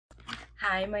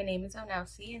Hi, my name is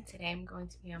Onelsi, and today I'm going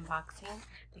to be unboxing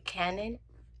the Canon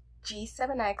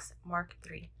G7X Mark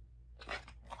III.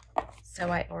 So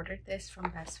I ordered this from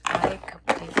Best Buy a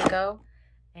couple days ago,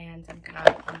 and I'm gonna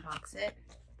unbox it.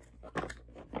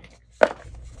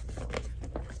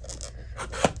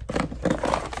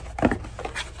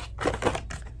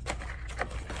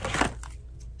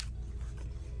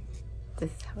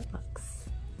 This is how it looks.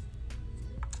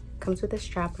 Comes with a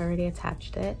strap, I already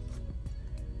attached it.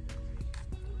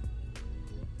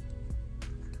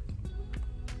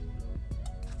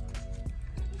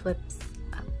 Flips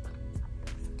up.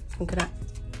 I'm gonna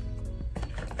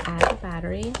add a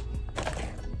battery.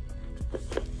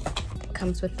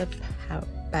 Comes with a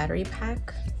battery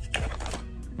pack.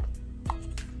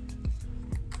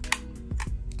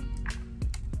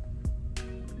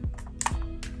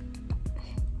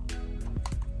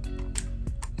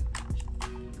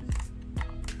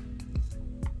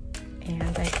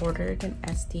 And I ordered an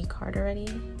SD card already.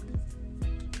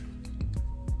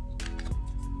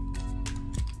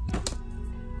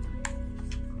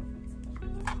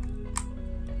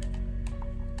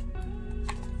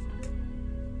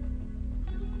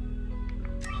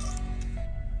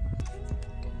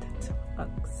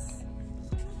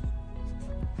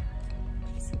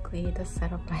 Basically the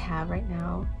setup I have right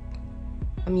now.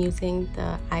 I'm using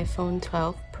the iPhone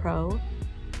 12 Pro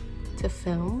to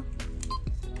film.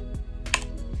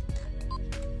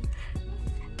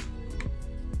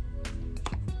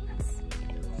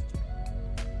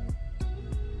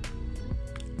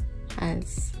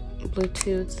 Has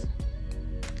Bluetooth,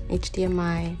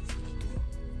 HDMI.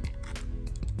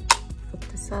 Flip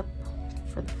this up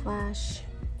for the flash.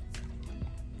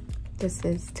 This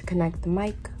is to connect the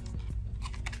mic.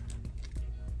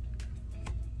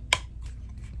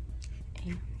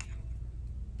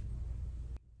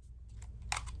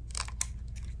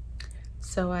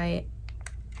 So I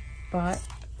bought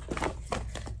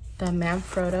the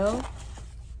Manfrotto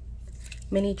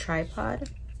mini tripod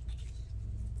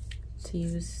to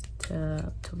use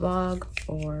to vlog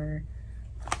or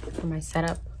for my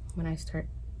setup when I start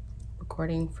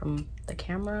recording from the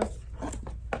camera. And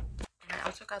I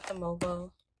also got the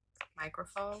mobile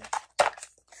microphone.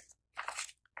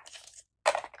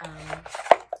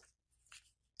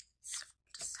 So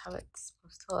just how it's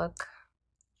supposed to look.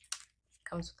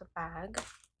 Comes with a bag,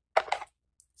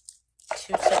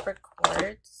 2 separate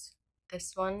cords.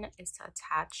 This one is to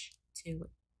attach to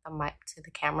the mic, to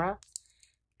the camera,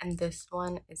 and this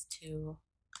one is to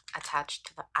attach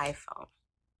to the iPhone.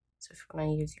 So if you want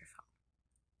to use your phone.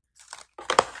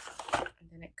 And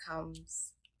then it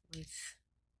comes with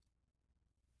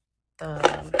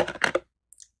the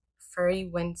furry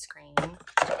windscreen,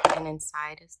 and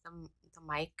inside is the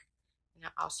mic. And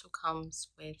it also comes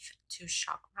with 2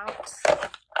 shock mounts.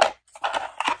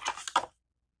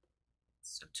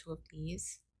 So 2 of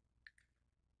these.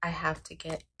 I have to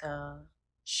get the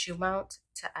shoe mount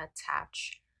to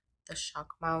attach the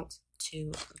shock mount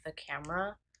to the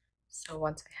camera. So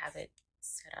once I have it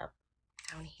set up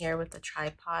down here with the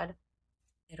tripod,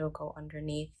 it'll go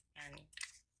underneath and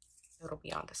it'll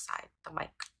be on the side, the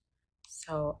mic.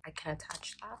 So I can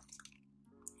attach that.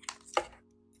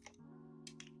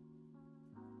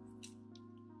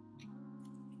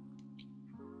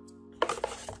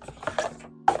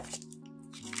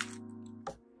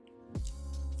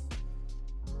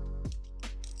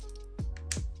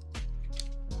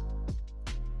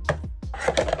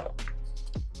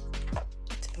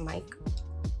 Mic.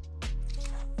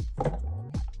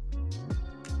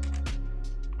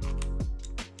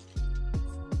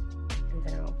 And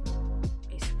then I'll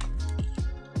basically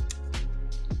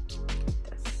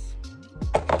this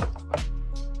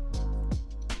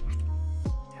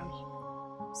down here.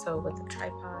 So with the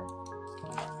tripod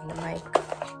and the mic.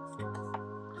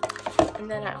 And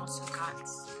then I also got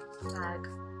a bag.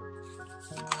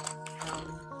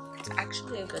 It's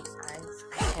actually a good size.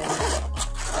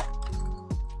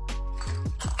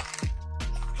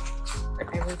 I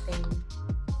can everything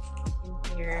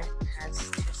in here. Has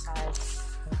 2 sides,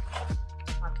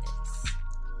 pockets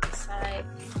this side.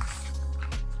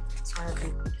 So I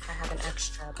have an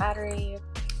extra battery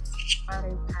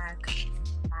pack,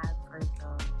 bag for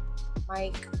the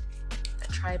mic, the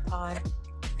tripod,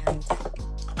 and the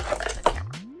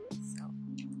camera. So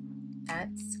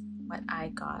that's what I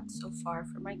got so far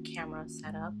for my camera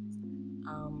setup.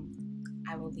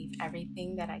 I will leave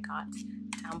everything that I got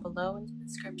down below in the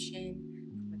description.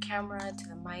 Camera to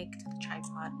the mic to the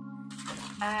tripod to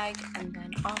the bag, and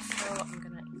then also I'm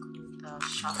gonna include the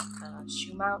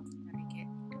shoe mount that I get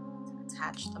to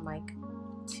attach the mic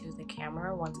to the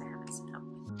camera once I have it set up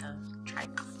with the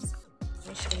tripod. So let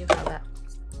me show you how that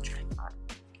looks with the tripod.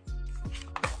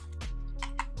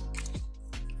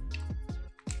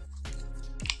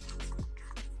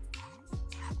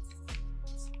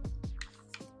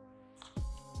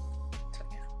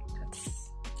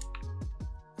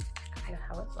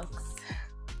 how it looks.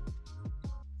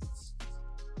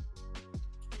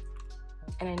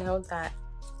 And I know that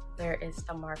there is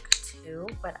the Mark II,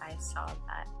 but I saw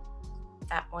that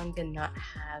that one did not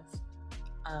have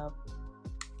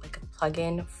like a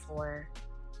plug-in for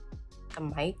the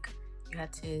mic. You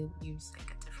had to use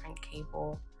like a different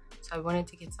cable. So I wanted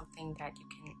to get something that you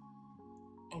can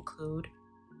include.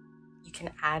 You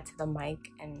can add to the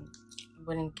mic and it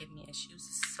wouldn't give me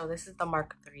issues. So this is the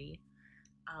Mark III.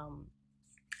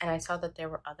 And I saw that there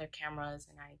were other cameras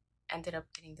and I ended up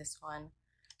getting this one.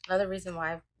 Another reason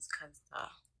why is because the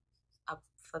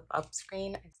flip up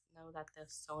screen. I know that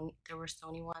there were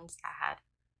Sony ones that had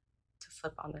to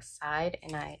flip on the side,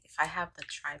 and if I have the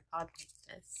tripod like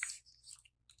this,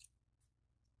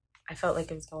 I felt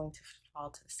like it was going to fall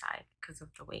to the side because of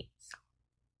the weight. So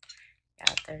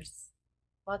yeah, there's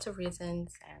lots of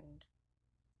reasons,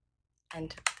 and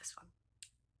this one.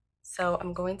 So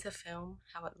I'm going to film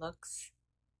how it looks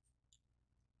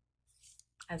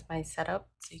as my setup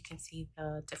so you can see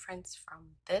the difference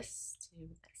from this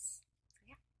to this. So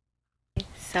yeah.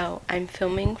 So I'm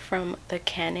filming from the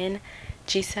Canon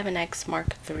G7X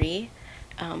Mark III,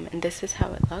 and this is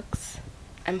how it looks.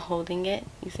 I'm holding it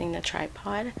using the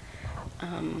tripod,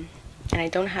 and I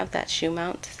don't have that shoe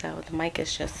mount, so the mic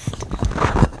is just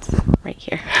right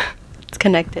here. It's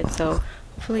connected, so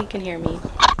hopefully you can hear me.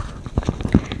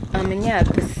 And yeah,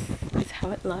 this is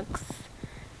how it looks.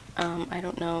 I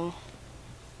don't know.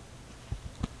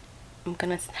 I'm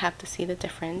gonna have to see the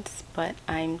difference, but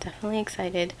I'm definitely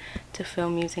excited to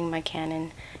film using my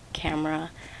Canon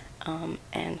camera,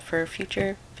 and for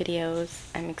future videos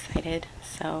I'm excited,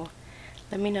 so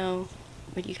let me know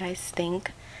what you guys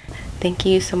think. Thank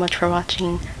you so much for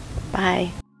watching.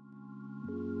 Bye.